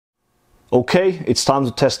Okay, it's time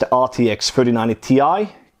to test the RTX 3090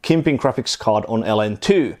 Ti KINGPIN graphics card on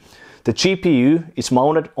LN2. The GPU is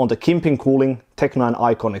mounted on the KINGPIN Cooling Tech9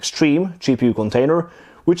 Icon Extreme GPU container,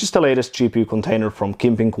 which is the latest GPU container from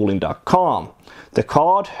KINGPINcooling.com. The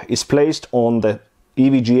card is placed on the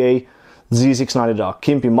EVGA Z690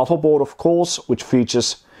 KINGPIN motherboard, of course, which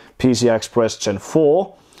features PCI Express Gen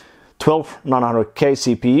 4, 12900K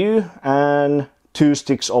CPU and 2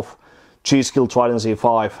 sticks of G.Skill Trident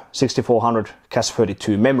Z5 6400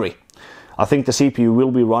 Cas32 memory. I think the CPU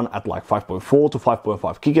will be run at like 5.4 to 5.5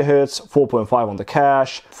 GHz, 4.5 on the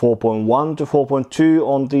cache, 4.1 to 4.2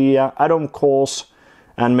 on the add-on cores,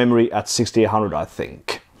 and memory at 6800, I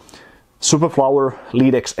think. Superflower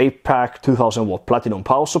LeadX 8-pack 2000 watt platinum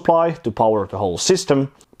power supply to power the whole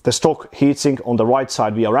system. The stock heatsink on the right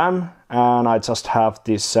side via RAM, and I just have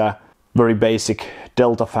this very basic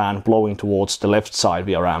Delta fan blowing towards the left side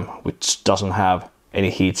via RAM, which doesn't have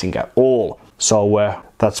any heatsink at all. So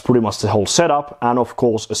that's pretty much the whole setup, and of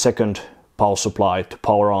course a second power supply to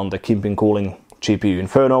power on the KINGPIN Cooling GPU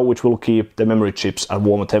Inferno, which will keep the memory chips at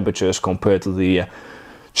warmer temperatures compared to the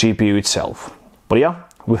GPU itself. But yeah,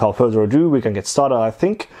 without further ado, we can get started. I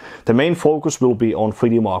think the main focus will be on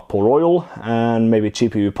 3D Mark Pro Royal and maybe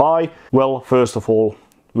GPUPI. Well, first of all,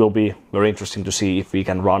 will be very interesting to see if we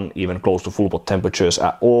can run even close to full pot temperatures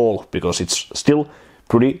at all, because it's still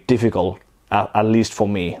pretty difficult, at least for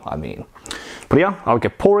me, I mean. But yeah, I'll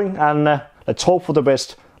get pouring and let's hope for the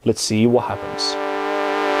best. Let's see what happens.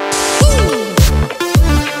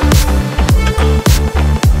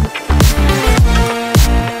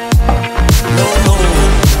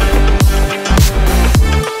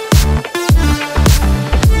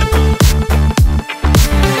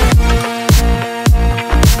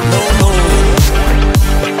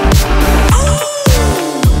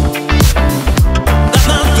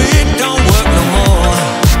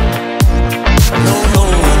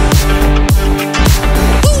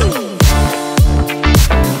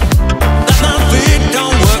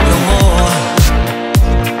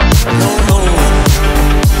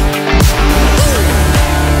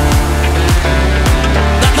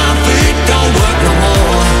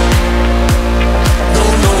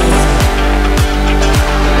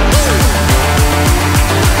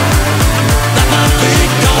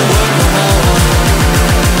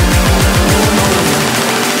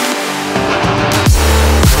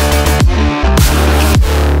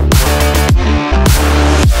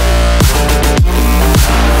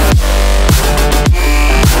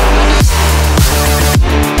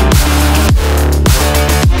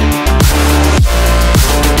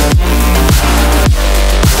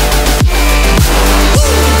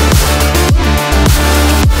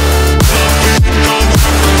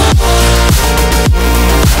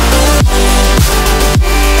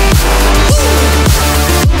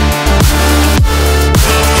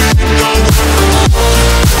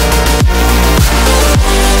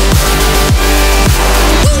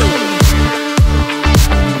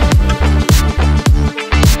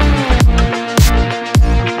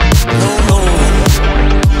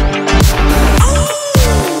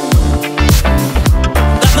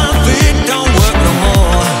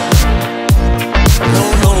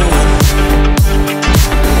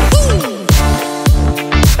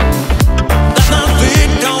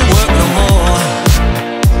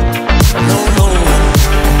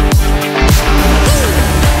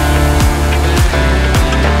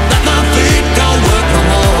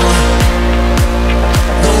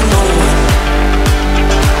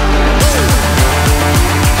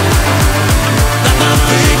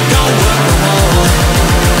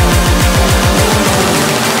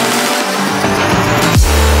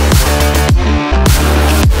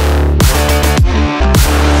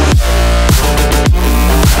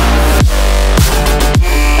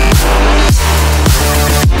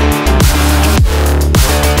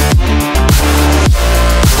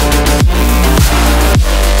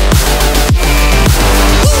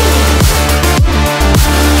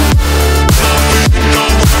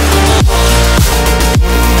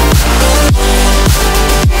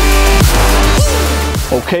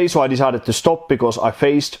 Okay, so I decided to stop because I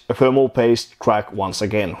faced a thermal paste crack once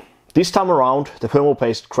again. This time around, the thermal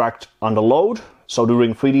paste cracked under load, so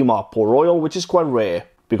during 3D Mark Pro Royal, which is quite rare,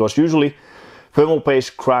 because usually thermal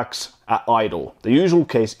paste cracks at idle. The usual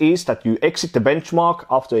case is that you exit the benchmark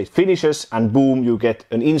after it finishes and boom, you get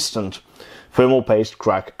an instant thermal paste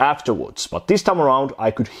crack afterwards. But this time around, I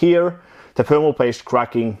could hear the thermal paste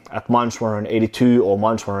cracking at -182 or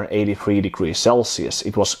 -183 degrees Celsius.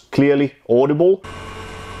 It was clearly audible.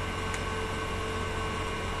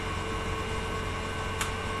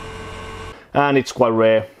 And it's quite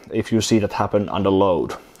rare if you see that happen under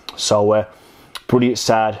load. So pretty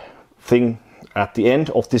sad thing at the end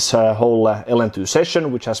of this whole LN2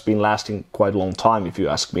 session, which has been lasting quite a long time if you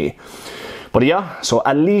ask me. But yeah, so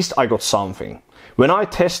at least I got something. When I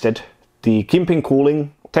tested the KINGPIN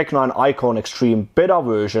Cooling Tech 9 Icon Extreme beta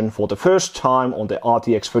version for the first time on the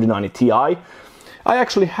RTX 3090 Ti, I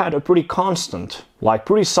actually had a pretty constant, like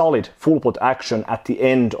pretty solid full pot action at the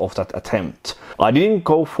end of that attempt. I didn't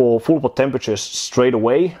go for full pot temperatures straight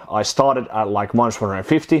away. I started at like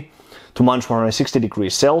 -150 to -160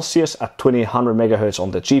 degrees Celsius at 2000 MHz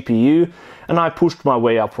on the GPU, and I pushed my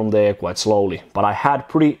way up from there quite slowly. But I had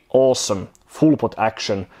pretty awesome full pot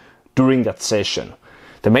action during that session.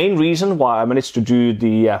 The main reason why I managed to do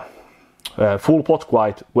the full pot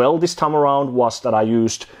quite well this time around was that I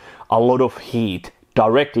used a lot of heat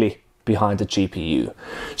directly behind the GPU.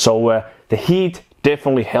 So the heat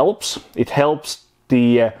definitely helps. It helps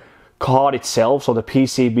the card itself, so the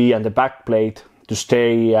PCB and the backplate, to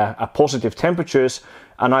stay at positive temperatures,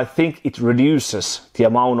 and I think it reduces the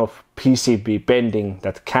amount of PCB bending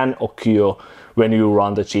that can occur when you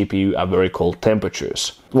run the GPU at very cold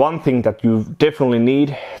temperatures. One thing that you definitely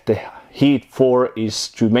need the heat for is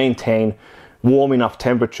to maintain warm enough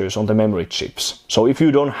temperatures on the memory chips. So if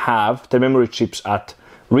you don't have the memory chips at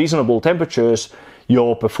reasonable temperatures,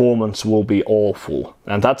 your performance will be awful.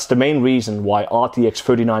 And that's the main reason why RTX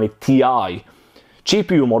 3090 Ti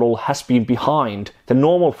GPU model has been behind the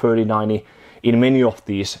normal 3090 in many of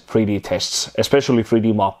these 3D tests, especially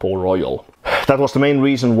 3D Mark Pro Royal. That was the main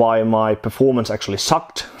reason why my performance actually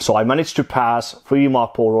sucked. So I managed to pass 3D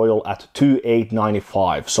Mark Pro Royal at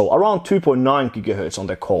 2895, so around 2.9 GHz on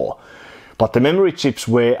the core. But the memory chips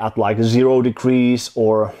were at like 0 degrees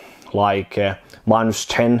or like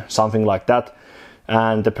 -10, something like that.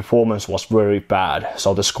 And the performance was very bad.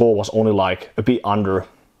 So the score was only like a bit under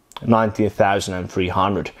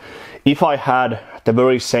 19,300. If I had the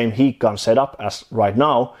very same heat gun setup as right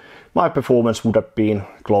now, my performance would have been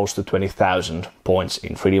close to 20,000 points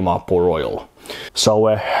in 3D Mark Pro Royal. So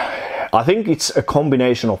I think it's a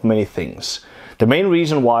combination of many things. The main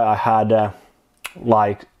reason why I had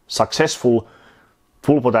like successful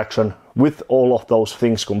full pot action with all of those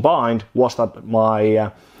things combined was that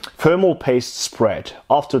my thermal paste spread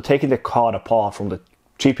after taking the card apart from the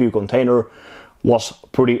GPU container was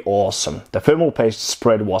pretty awesome. The thermal paste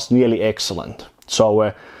spread was nearly excellent.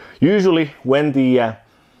 So usually when the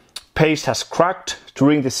paste has cracked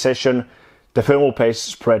during this session, the thermal paste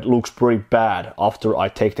spread looks pretty bad after I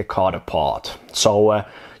take the card apart. So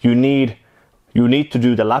you need to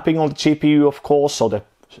do the lapping on the GPU, of course, so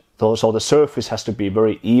the surface has to be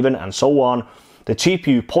very even and so on. The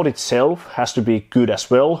GPU pot itself has to be good as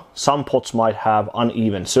well. Some pots might have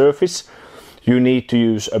uneven surface. You need to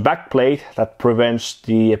use a backplate that prevents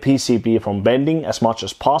the PCB from bending as much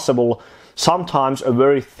as possible. Sometimes a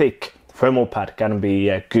very thick thermal pad can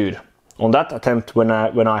be good. On that attempt, when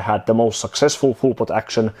I had the most successful full pot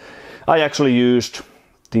action, I actually used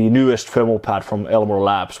the newest thermal pad from Elmore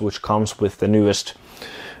Labs, which comes with the newest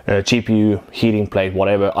GPU heating plate,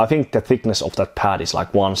 whatever. I think the thickness of that pad is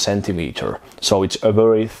like 1 centimeter, so it's a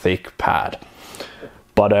very thick pad.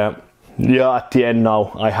 But yeah, at the end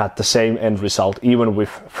now I had the same end result, even with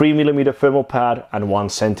 3mm thermal pad and 1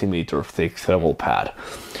 centimeter thick thermal pad.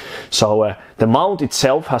 So the mount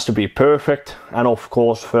itself has to be perfect, and of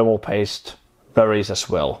course thermal paste varies as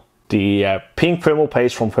well. The pink thermal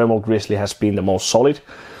paste from Thermal Grizzly has been the most solid,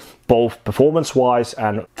 both performance-wise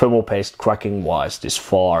and thermal paste cracking-wise this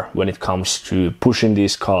far when it comes to pushing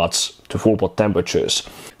these cards to full pot temperatures.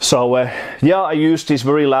 So yeah, I used these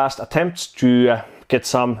very last attempts to get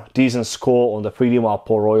some decent score on the 3D Mark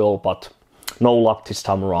Pro Royal, but no luck this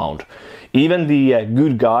time around. Even the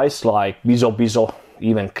good guys like Bizo,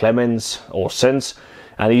 even Clemens or Sense,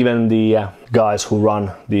 and even the guys who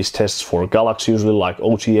run these tests for Galaxy usually, like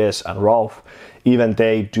OGS and Ralph, even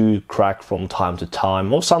they do crack from time to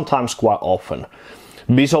time, or sometimes quite often.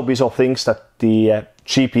 Bizo thinks that the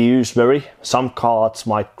GPUs vary. Some cards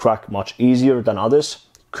might crack much easier than others.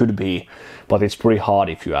 Could be, but it's pretty hard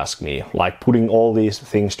if you ask me, like putting all these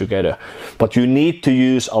things together. But you need to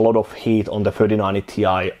use a lot of heat on the 3090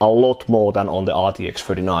 Ti, a lot more than on the RTX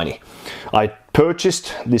 3090. I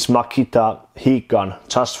purchased this Makita heat gun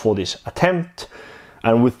just for this attempt,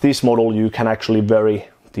 and with this model you can actually vary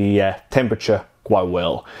the temperature quite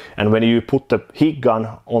well. And when you put the heat gun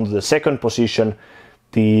on the second position,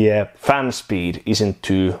 the fan speed isn't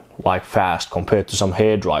too like fast compared to some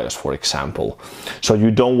hair dryers, for example. So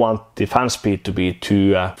you don't want the fan speed to be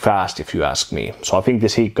too fast, if you ask me. So I think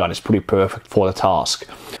this heat gun is pretty perfect for the task.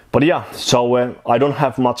 But yeah, so I don't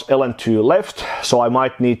have much LN2 left, so I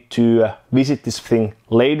might need to visit this thing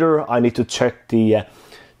later. I need to check the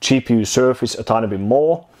GPU surface a tiny bit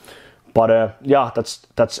more. But yeah,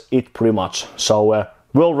 that's it pretty much. So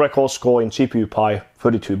world record score in GPUPI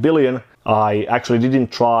 32 billion. I actually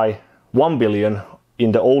didn't try 1 billion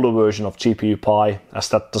in the older version of GPUPI, as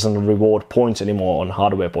that doesn't reward points anymore on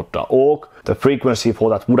hardwarebot.org. The frequency for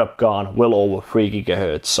that would have gone well over 3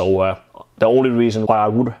 GHz. So the only reason why I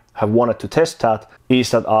would have wanted to test that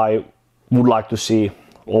is that I would like to see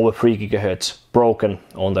over 3 GHz broken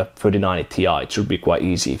on the 3090 Ti. It should be quite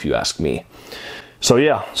easy if you ask me. So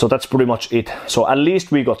yeah, so that's pretty much it. So at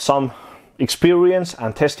least we got some experience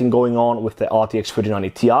and testing going on with the RTX 3090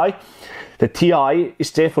 Ti. The Ti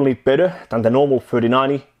is definitely better than the normal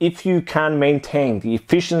 3090 if you can maintain the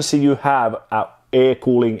efficiency you have at air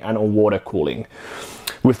cooling and on water cooling.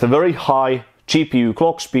 With the very high GPU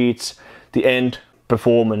clock speeds, the end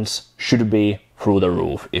performance should be through the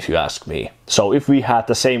roof, if you ask me. So if we had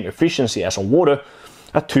the same efficiency as on water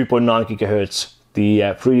at 2.9 GHz, the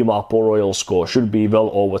 3D Mark Pro Royal score should be well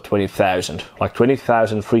over 20,000, like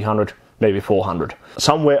 20,300, maybe 400,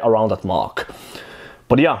 somewhere around that mark.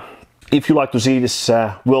 But yeah, if you like to see this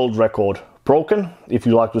world record broken, if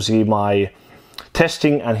you like to see my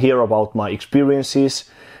testing and hear about my experiences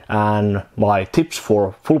and my tips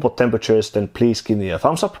for full pot temperatures, then please give me a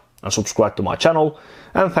thumbs up and subscribe to my channel.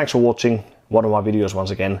 And thanks for watching one of my videos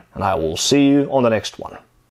once again, and I will see you on the next one.